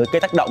người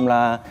cái tác động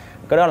là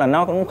cái đó là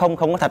nó cũng không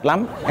có thật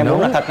lắm. Em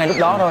muốn là thật ngay lúc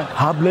đó thôi.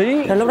 Hợp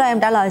lý. Rồi lúc đó em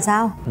trả lời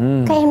sao?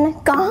 Cái em nói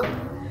có.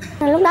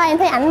 Lúc đó em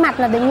thấy ảnh mặt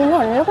là tự nhiên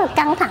hồi lúc là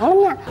căng thẳng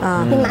lắm nha.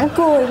 Thì mà ảnh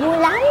cười vui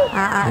lắm.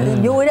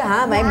 Vui đó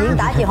hả? Mà em diễn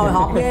tả chị hồi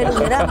hộp ghê luôn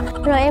vậy đó.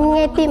 Rồi em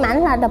nghe tim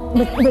ảnh là đập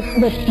bịch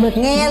bịch.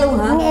 Nghe luôn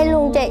hả? Nghe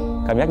luôn chị.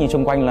 Cảm giác như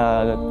xung quanh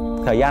là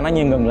thời gian nó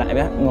như ngừng lại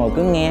vậy, ngồi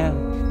cứ nghe.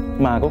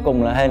 Mà cuối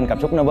cùng là hên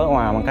cảm xúc nó vỡ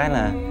hòa bằng cái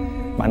là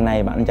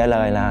bạn trả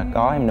lời là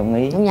có, em đồng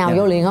ý. Cũng nhào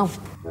vô liền không?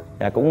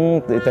 Dạ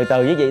cũng từ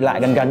từ với chị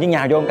lại gần với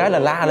nhào vô một cái là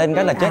la lên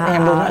cái là chết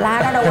em luôn á.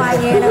 La đó đâu ai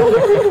nghe đâu.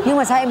 Nhưng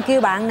mà sao em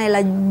kêu bạn này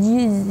là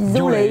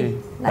Julie?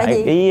 Là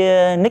gì?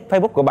 Cái nick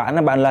Facebook của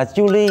bạn là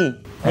Julie.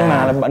 Nhưng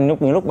mà là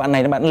những lúc bạn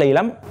này bạn lì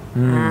lắm.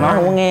 Nó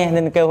không có nghe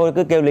nên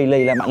cứ kêu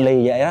lì là bạn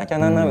lì vậy đó, cho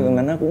nên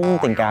nó cũng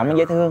tình cảm, nó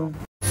dễ thương.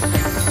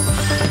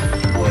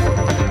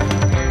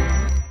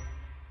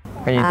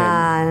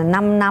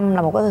 5 năm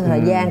là một cái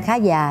thời gian khá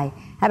dài.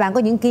 Hai bạn có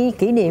những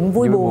kỷ niệm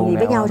vui buồn gì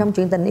với nhau trong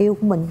chuyện tình yêu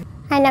của mình?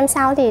 2 năm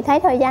sau thì thấy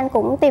thời gian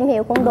cũng tìm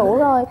hiểu cũng đủ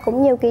rồi,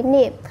 cũng nhiều kỷ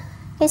niệm.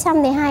 Cái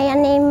xong thì hai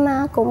anh em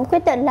cũng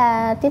quyết định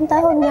là tiến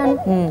tới hôn nhân.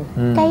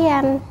 Cái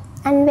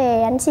anh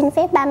về anh xin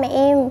phép ba mẹ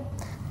em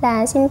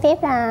là xin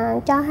phép là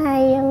cho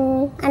hai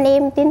anh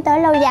em tiến tới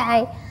lâu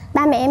dài.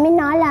 Ba mẹ em mới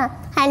nói là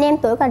hai anh em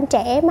tuổi còn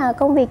trẻ mà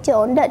công việc chưa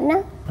ổn định á,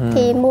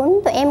 thì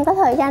muốn tụi em có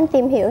thời gian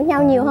tìm hiểu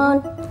nhau nhiều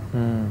hơn.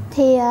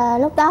 Thì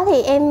lúc đó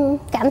thì em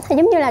cảm thấy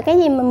giống như là cái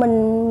gì mà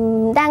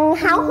mình đang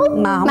háo hức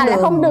mà lại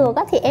không được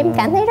á, thì em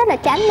cảm thấy rất là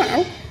chán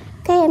nản.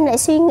 Cái em lại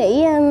suy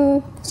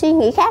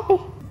nghĩ khác đi.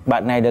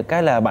 Bạn này được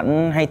cái là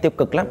bạn hay tiêu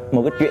cực lắm.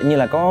 Một cái chuyện như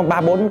là có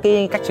 3-4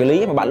 cái cách xử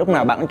lý mà bạn lúc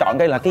nào bạn cũng chọn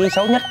cái là cái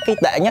xấu nhất, cái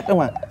tệ nhất không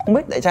à. Không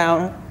biết tại sao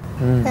nữa.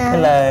 Thế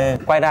là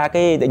quay ra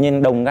cái tự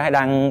nhiên đùng cái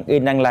đang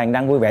yên đang lành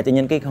đang vui vẻ, tự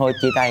nhiên cái thôi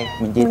chia tay,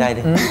 mình chia tay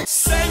đi.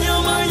 Sẽ nhớ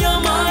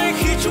mãi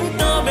khi chúng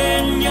ta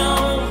bên nhau.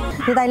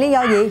 Chia tay lý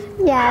do gì?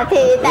 Dạ thì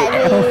tại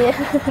vì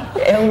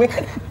em không biết.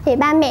 Thì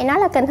ba mẹ nói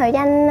là cần thời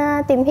gian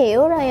tìm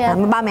hiểu rồi.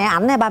 Ba mẹ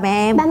ảnh hay ba mẹ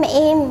em? Ba mẹ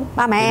em.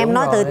 Ba mẹ em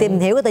nói từ tìm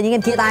hiểu tự nhiên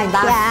em chia tay người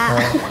ta. Dạ.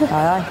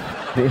 Trời ơi.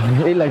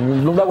 Ý là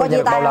lúc đó có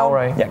chia tay bao lâu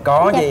rồi? Dạ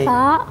có gì.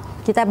 Có.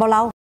 Chia tay bao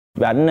lâu?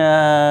 Bạn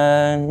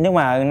nếu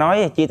mà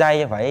nói chia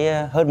tay phải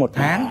hơn 1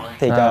 tháng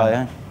thì trời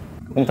ơi,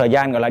 thời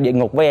gian gọi là địa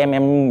ngục với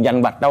em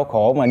dằn vặt đau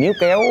khổ mà níu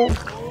kéo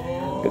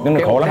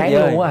khổ lắm tháng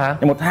luôn á hả?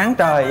 1 tháng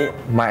trời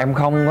mà em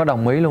không có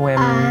đồng ý luôn em.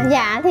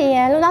 Dạ thì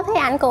lúc đó thấy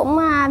anh cũng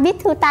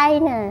viết thư tay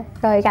nè,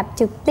 rồi gặp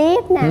trực tiếp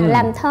nè,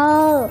 làm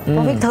thơ.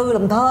 Có viết thư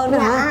làm thơ nữa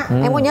hả?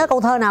 Em có nhớ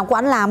câu thơ nào của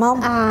anh làm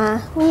không?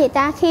 Cái gì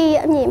ta, khi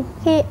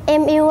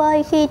em yêu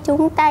ơi khi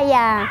chúng ta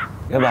già.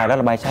 Cái bài đó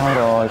là bài sau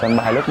rồi, còn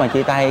bài lúc mà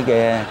chia tay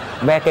kìa,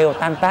 ve kêu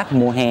tan tác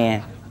mùa hè,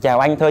 chào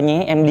anh thôi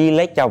nhé em đi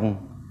lấy chồng.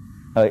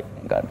 Rồi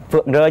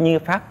phượng rơi như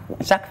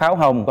sắc pháo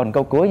hồng, còn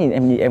câu cuối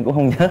gì em cũng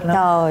không nhớ lắm.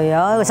 Trời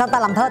ơi, sao ta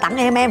làm thơ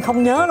tặng em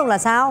không nhớ luôn là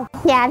sao?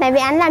 Dạ tại vì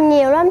anh làm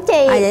nhiều lắm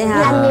chị. Vậy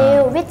hả? Làm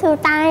nhiều, viết thư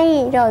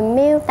tay rồi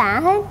miêu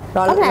tả hết.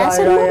 Rồi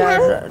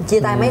chia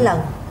tay mấy lần?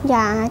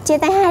 Dạ chia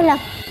tay 2 lần.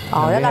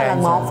 Đó là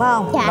lần 1 phải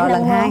không? Dạ, rồi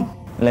lần 2.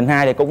 Lần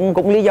 2 thì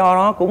cũng lý do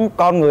đó, cũng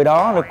con người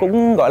đó, rồi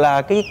cũng gọi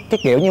là cái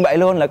kiểu như vậy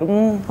luôn, là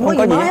cũng không có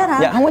gì mới hết hả?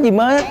 Dạ không có gì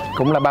mới hết.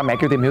 Cũng là ba mẹ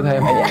kêu tìm hiểu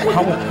thêm.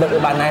 Không, tự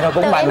bạn này thôi,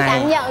 cũng tự bạn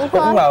này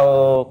cũng vào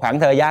khoảng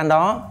thời gian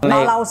đó.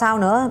 Bao lâu sau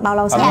nữa? Bao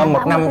lâu sau? Khoảng 1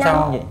 năm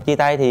sau chia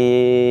tay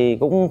thì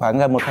cũng khoảng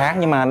gần 1 tháng,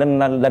 nhưng mà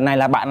lần này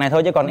là bạn này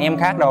thôi chứ còn em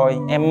khác rồi.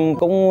 Em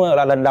cũng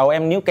là lần đầu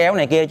em níu kéo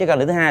này kia, chứ còn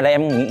lần thứ 2 là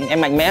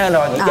em mạnh mẽ hơn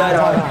rồi, nghỉ chơi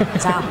rồi.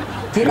 Sao?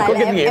 Chia tay là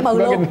em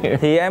luôn.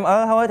 Thì em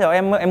thôi thì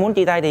em muốn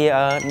chia tay thì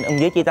ông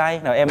dưới chia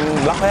tay rồi em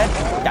block hết,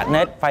 chặn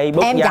hết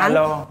Facebook,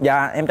 Zalo.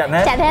 Dạ em chặn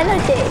hết. Chặn hết rồi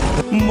chị.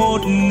 Một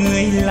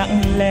người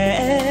lặng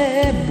lẽ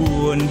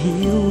buồn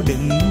hiu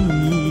đừng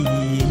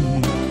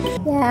nhìn.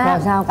 Dạ. Rồi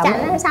sao?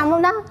 Chặn xong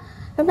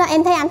lúc đó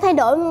em thấy anh thay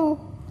đổi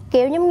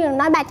kiểu giống như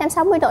nói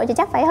 360 độ thì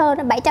chắc phải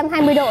hơn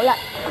 720 độ lận.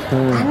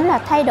 Anh là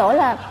thay đổi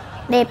là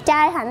đẹp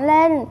trai hẳn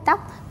lên, tóc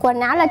quần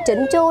áo là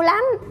chỉnh chu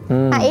lắm.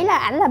 Ý là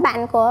ảnh là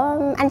bạn của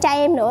anh trai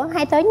em nữa,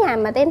 hay tới nhà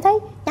mà em thấy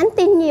nhắn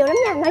tin nhiều lắm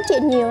nha, nói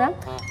chuyện nhiều lắm.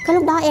 Cái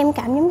lúc đó em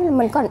cảm giống như là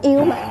mình còn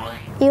yêu mà.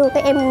 Yêu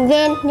cái em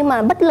ghen nhưng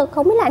mà bất lực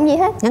không biết làm gì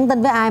hết. Nhắn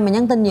tin với ai mà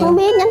nhắn tin nhiều? Không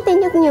biết, nhắn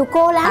tin với nhiều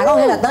cô lắm. Có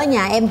nghĩa là tới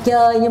nhà em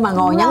chơi nhưng mà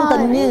ngồi nhắn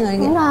tin với người.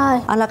 Đúng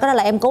rồi. Là cái đó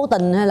là em cố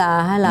tình hay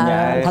là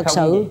dạ, thật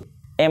sự?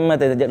 Em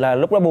là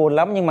lúc đó buồn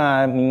lắm, nhưng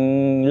mà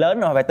mình lớn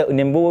rồi phải tự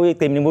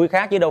tìm niềm vui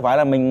khác, chứ đâu phải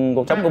là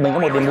cuộc sống của mình có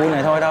một niềm vui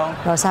này thôi đâu.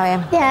 Rồi sao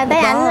em? Dạ thấy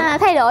anh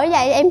thay đổi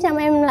vậy em xong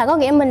em là có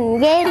nghĩa mình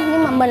ghen,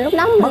 nhưng mà mình lúc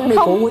đó mình mất đi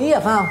không cổ quý rồi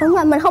phải không? Đúng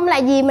rồi, mình không là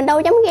gì mình đâu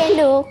dám ghen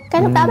được.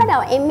 Cái lúc đó bắt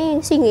đầu em mới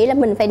suy nghĩ là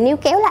mình phải níu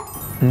kéo lại.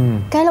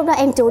 Cái lúc đó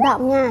em chủ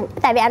động nha,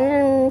 tại vì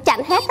anh chặn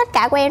hết tất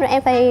cả của em rồi,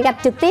 em phải gặp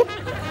trực tiếp.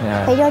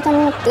 Phải vô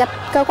trong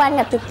cơ quan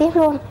gặp trực tiếp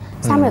luôn.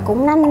 Xong rồi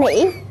cũng năn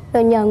nỉ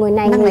rồi nhờ người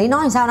này năn nỉ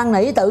nói sao? Năn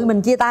nỉ tự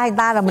mình chia tay người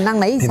ta rồi mình năn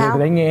nỉ sao? Thì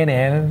để nghe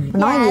nè.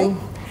 Mình nói gì?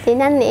 Thì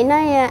năn nỉ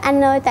nói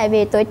anh ơi tại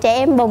vì tuổi trẻ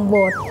em bồng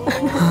bột.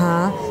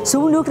 Hả?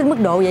 Xuống nước đến mức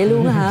độ vậy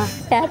luôn á hả?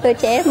 Dạ tuổi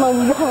trẻ em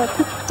bồng bột,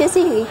 chứ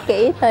suy nghĩ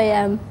kỹ rồi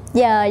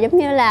giờ giống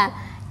như là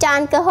cho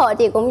anh cơ hội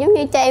thì cũng giống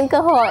như cho em cơ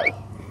hội.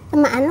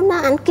 Mà anh lúc đó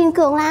anh kiên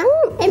cường lắm,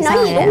 em nói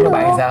gì cũng được.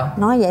 Bạn sao?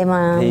 Nói vậy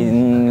mà Thì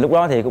lúc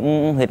đó thì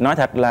cũng thịt nói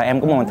thật là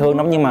em cũng mà thương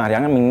lắm, nhưng mà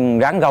mình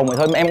ráng gồng vậy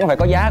thôi, em cũng phải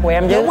có giá của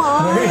em chứ. đúng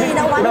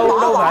rồi,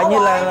 đâu phải như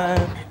là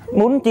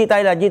muốn chia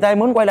tay là chia tay,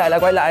 muốn quay lại là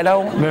quay lại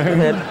đâu.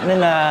 Thiệt, nên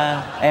là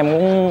em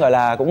cũng gọi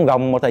là cũng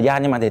gồng một thời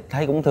gian, nhưng mà Thiệt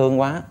thấy cũng thương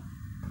quá.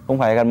 Cũng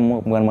phải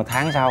gần một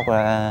tháng sau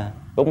là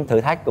cũng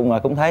thử thách,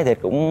 cũng thấy Thiệt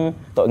cũng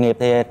tội nghiệp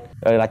thiệt.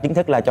 Rồi là chính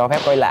thức là cho phép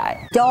quay lại.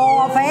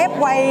 cho phép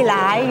quay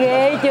lại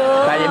ghê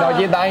chưa? Tại vì đòi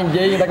chia tay làm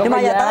chi, người ta có Nhưng mà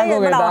cái giờ giá tới của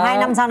người bắt đầu ta. 2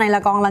 năm sau này là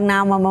còn lần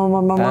nào mà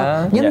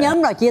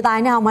nhóm rồi chia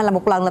tay nữa không, hay là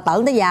một lần là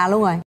tởn tới già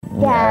luôn rồi?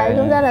 Dạ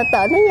lúc đó là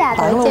tởn tới già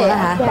Tởn tởn luôn trẻ. đó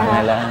hả? Dạ.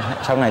 Này là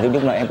sau này nói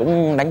chung là em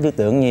cũng đánh tư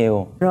tưởng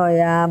nhiều. Rồi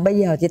bây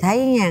giờ chị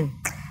thấy nha,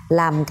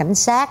 làm cảnh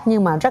sát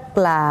nhưng mà rất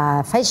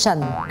là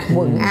fashion,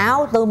 quần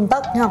áo tươm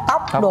tất,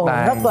 tóc đồ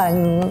tai. rất là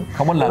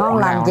Không có lệch ngon đoạn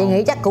lành. nào. Chị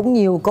nghĩ chắc cũng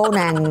nhiều cô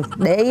nàng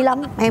để ý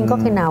lắm. Em có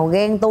khi nào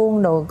ghen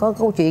tuông đồ, có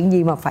câu chuyện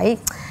gì mà phải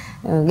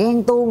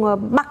ghen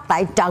tuông bắt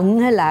tại trận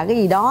hay là cái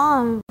gì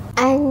đó?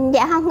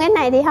 Dạ không, cái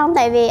này thì không,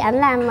 tại vì anh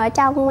làm ở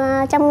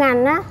trong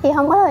ngành á thì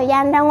không có thời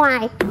gian ra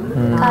ngoài.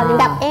 Còn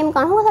gặp em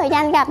còn không có thời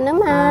gian gặp nữa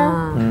mà.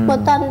 Một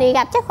tuần thì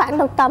gặp chắc khoảng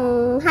được tầm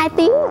 2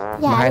 tiếng.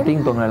 Dạ. 2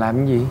 tiếng tuần là làm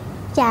cái gì?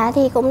 Dạ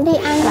thì cũng đi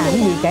ăn. Làm cái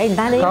gì kể người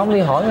ta đi. Không, đi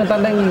hỏi người ta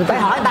đang Phải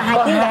hỏi người ta 2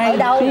 tiếng là ở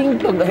đâu? tiếng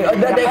tuần ở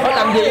đây phải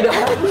làm gì đâu.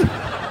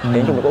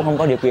 Nói chung là cũng không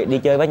có điều kiện đi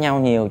chơi với nhau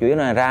nhiều, chủ yếu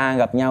là ra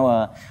gặp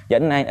nhau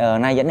dẫn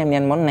nay dẫn em đi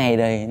ăn món này,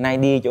 rồi nay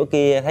đi chỗ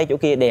kia thấy chỗ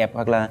kia đẹp,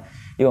 hoặc là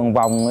đi vòng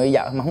vòng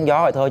dạo mà hóng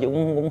gió vậy thôi, chứ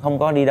cũng không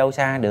có đi đâu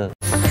xa được.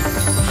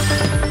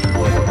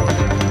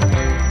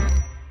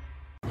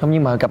 Không,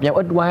 nhưng mà gặp nhau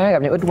ít quá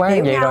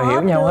Hiểu vậy nhau rồi, hiểu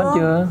hết nhau chưa? hết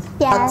chưa?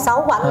 Dạ. Tật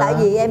xấu của anh là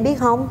gì em biết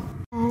không?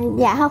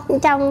 Dạ không,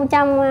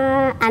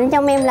 ảnh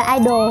trong em là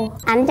idol.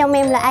 Ảnh trong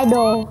em là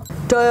idol.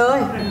 Trời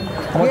ơi,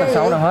 Không có tật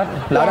xấu nào hết.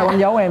 Lỡ đâu Dạ. bắn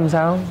giấu em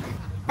sao?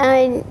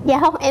 Dạ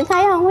không, em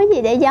thấy không có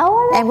gì để giấu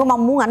hết. em có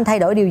mong muốn anh thay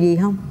đổi điều gì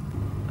không?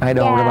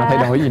 Idol Dạ. rồi mà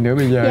thay đổi gì nữa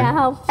bây giờ? Dạ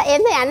không, tại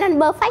em thấy ảnh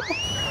perfect.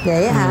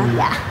 Vậy á hả?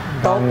 Dạ.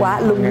 Tốt quá,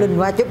 lung linh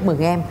quá, chúc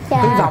mừng em.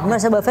 Dạ. Hy vọng nó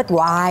sẽ perfect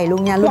hoài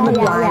luôn nha, lung linh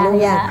hoài luôn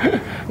nha.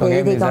 Còn Vậy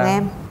em thì thì còn sao?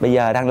 em? Bây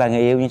giờ đang là người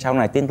yêu, nhưng sau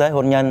này tiến tới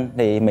hôn nhân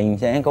thì mình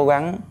sẽ cố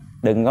gắng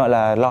đừng gọi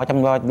là lo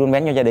luôn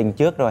bén cho gia đình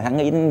trước rồi hắn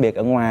nghĩ đến việc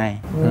ở ngoài.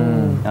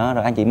 Đó,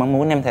 rồi anh chỉ mong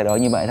muốn em thay đổi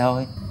như vậy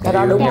thôi. Cái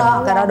đó đúng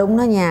đó, cái đó đúng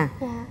đó nha.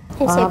 Dạ.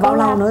 Em sẽ Bao cố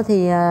lâu gắng. nữa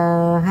thì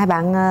hai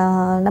bạn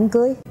đám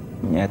cưới?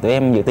 Dạ, tụi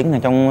em dự tính là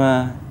trong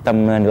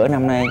tầm nửa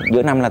năm nay,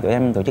 giữa năm là tụi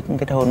em tổ chức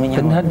kết hôn với nhau.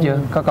 Tính hết chưa?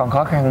 Có còn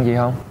khó khăn gì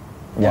không?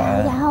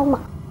 Dạ. Dạ không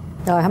ạ.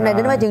 Rồi hôm nay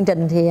đến với chương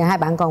trình thì hai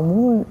bạn còn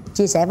muốn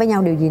chia sẻ với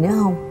nhau điều gì nữa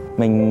không?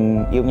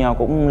 Mình yêu nhau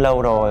cũng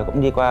lâu rồi,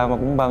 cũng đi qua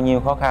cũng bao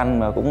nhiêu khó khăn,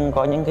 mà cũng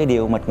có những cái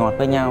điều mật ngọt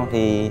với nhau,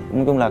 thì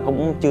nói chung là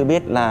cũng chưa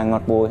biết là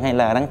ngọt bùi hay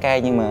là đắng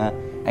cay, nhưng mà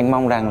anh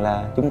mong rằng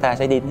là chúng ta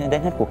sẽ đi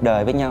đến hết cuộc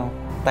đời với nhau,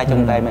 tay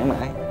trong tay mãi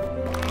mãi.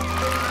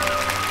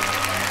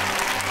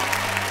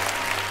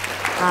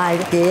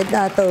 Chị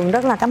Tường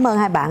rất là cảm ơn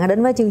hai bạn đã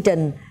đến với chương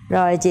trình.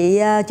 Rồi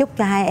chị chúc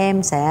cho hai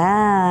em sẽ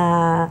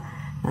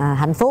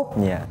hạnh phúc,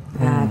 Dạ.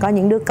 có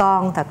những đứa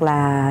con thật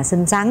là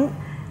xinh xắn,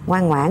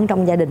 ngoan ngoãn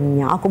trong gia đình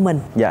nhỏ của mình.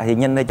 Dạ thì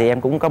nhân đây thì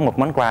em cũng có một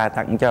món quà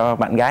tặng cho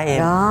bạn gái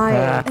em. Rồi.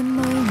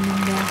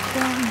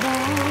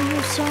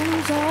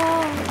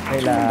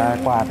 Đây là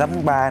quà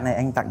tháng 3 này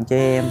anh tặng cho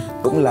em,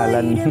 cũng là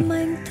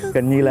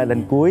gần như là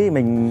lần cuối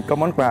mình có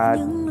món quà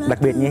đặc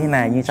biệt như thế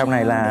này, nhưng sau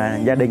này là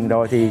gia đình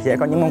rồi thì sẽ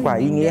có những món quà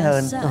ý nghĩa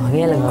hơn. Rồi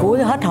nghe lần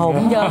cuối hết hồn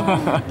hết trơn.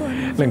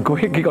 Lần cuối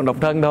khi còn độc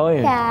thân thôi.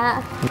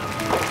 Dạ.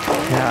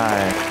 Rồi.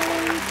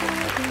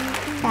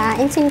 Dạ,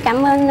 em xin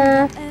cảm ơn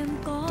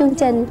chương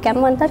trình,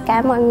 cảm ơn tất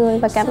cả mọi người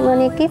và cảm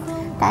ơn ekip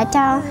đã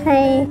cho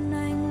hai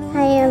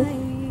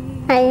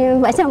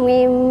vợ chồng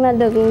em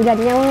được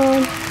gần nhau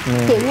hơn,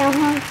 hiểu nhau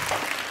hơn.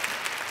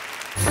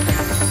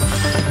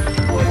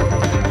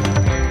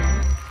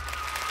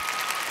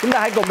 Chúng ta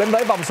hãy cùng đến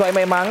với vòng xoay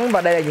may mắn,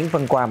 và đây là những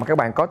phần quà mà các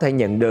bạn có thể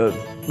nhận được.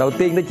 Đầu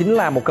tiên đó chính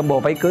là một combo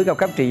váy cưới cao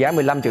cấp trị giá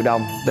 15 triệu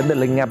đồng đến từ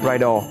Linh Nga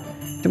Bridal.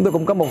 Chúng tôi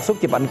cũng có một suất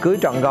chụp ảnh cưới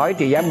trọn gói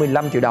trị giá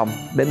 15 triệu đồng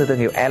đến từ thương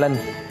hiệu NHANH.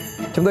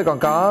 Chúng tôi còn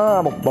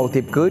có một bầu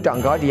thiệp cưới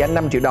trọn gói trị giá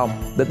 5 triệu đồng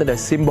đến từ The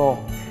Symbol.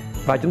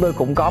 Và chúng tôi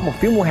cũng có một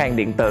phiếu mua hàng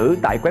điện tử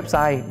tại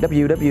website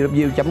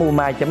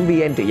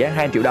www.uma.vn trị giá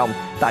 2 triệu đồng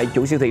tại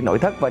chủ siêu thị nội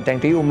thất và trang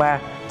trí UMA,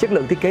 chất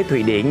lượng thiết kế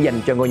Thụy Điển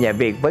dành cho ngôi nhà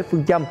Việt với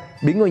phương châm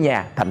biến ngôi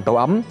nhà thành tổ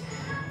ấm.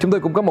 Chúng tôi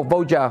cũng có một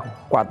voucher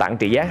quà tặng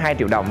trị giá 2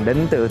 triệu đồng đến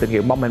từ thương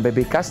hiệu Mom &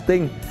 Baby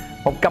Casting,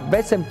 một cặp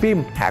vé xem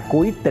phim Hạ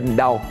Cuối Tình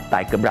Đầu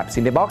tại cụm rạp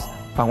Cinebox,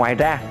 và ngoài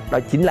ra đó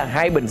chính là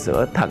 2 bình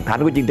sữa thần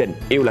thánh của chương trình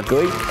Yêu Là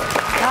Cưới.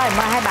 Rồi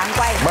mời hai bạn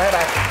quay. Mời các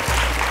bạn.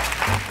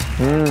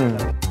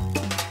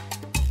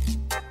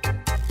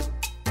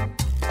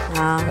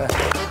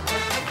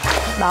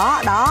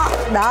 Đó.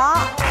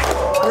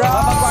 Rồi.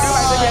 Và phần quà các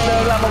bạn sẽ nhận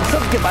được là một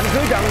suất chụp ảnh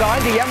cưới trọn gói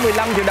trị giá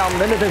 15 triệu đồng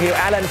đến từ thương hiệu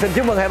YLC. Xin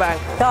chúc mừng hai bạn.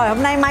 Trời,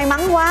 hôm nay may mắn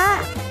quá.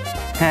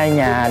 Hai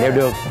nhà đều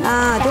được.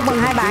 Chúc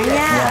mừng hai bạn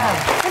nha.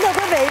 Kính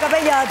thưa quý vị, và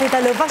bây giờ thì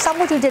thời lượng phát sóng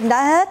của chương trình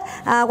đã hết.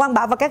 Quang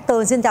Bảo và Cát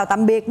Tường xin chào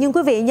tạm biệt. Nhưng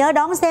quý vị nhớ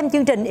đón xem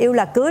chương trình Yêu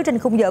Là Cưới trên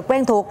khung giờ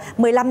quen thuộc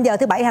 15 giờ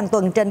thứ Bảy hàng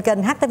tuần trên kênh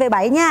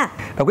HTV7 nha.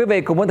 Và quý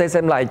vị cũng có thể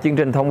xem lại chương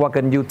trình thông qua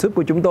kênh YouTube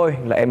của chúng tôi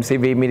là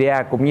MCV Media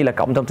cũng như là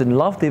cổng thông tin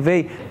Love TV.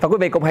 Và quý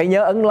vị cũng hãy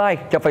nhớ ấn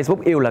like cho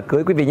Facebook Yêu Là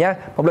Cưới quý vị nhé.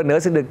 Một lần nữa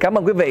xin được cảm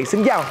ơn quý vị.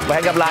 Xin chào và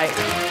hẹn gặp lại.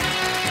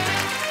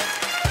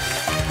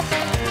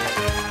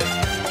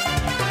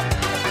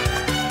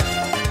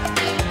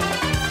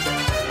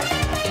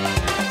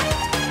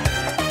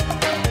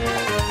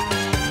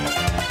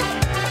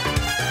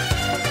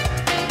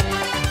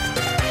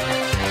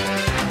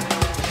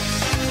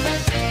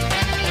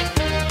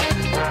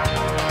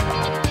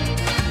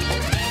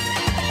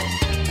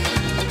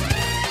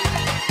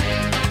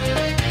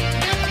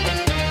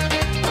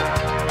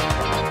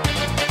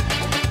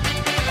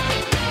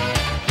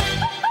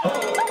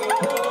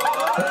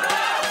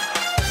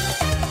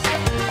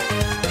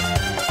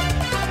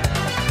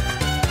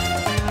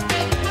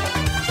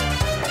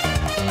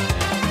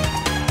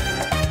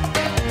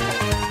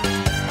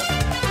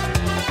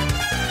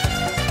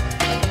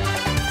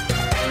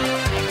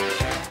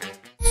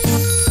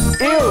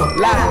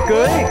 Là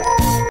cưới.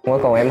 Cuối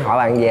cùng em hỏi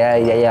bạn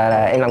về vậy giờ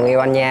là em làm người yêu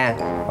anh nha.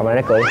 Còn bạn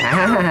nó cười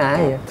hả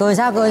vậy. Cười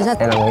sao?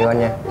 Em làm người yêu anh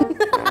nha.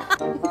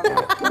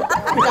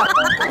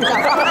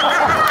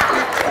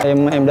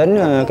 Em đến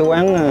cái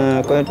quán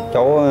cái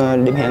chỗ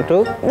điểm hẹn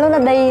trước. Lúc đó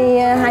đi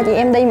hai chị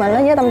em đi mà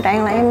nó với tâm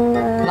trạng là em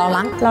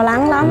lo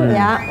lắng lắm.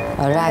 Dạ.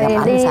 Rồi ra gặp thì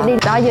ảnh đi sao? đi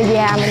đó vừa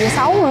già mà vừa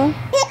xấu nữa.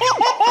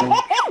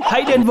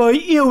 Hãy đến với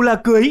Yêu Là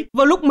Cưới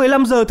vào lúc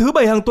 15 giờ thứ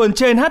Bảy hàng tuần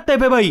trên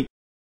HTV7.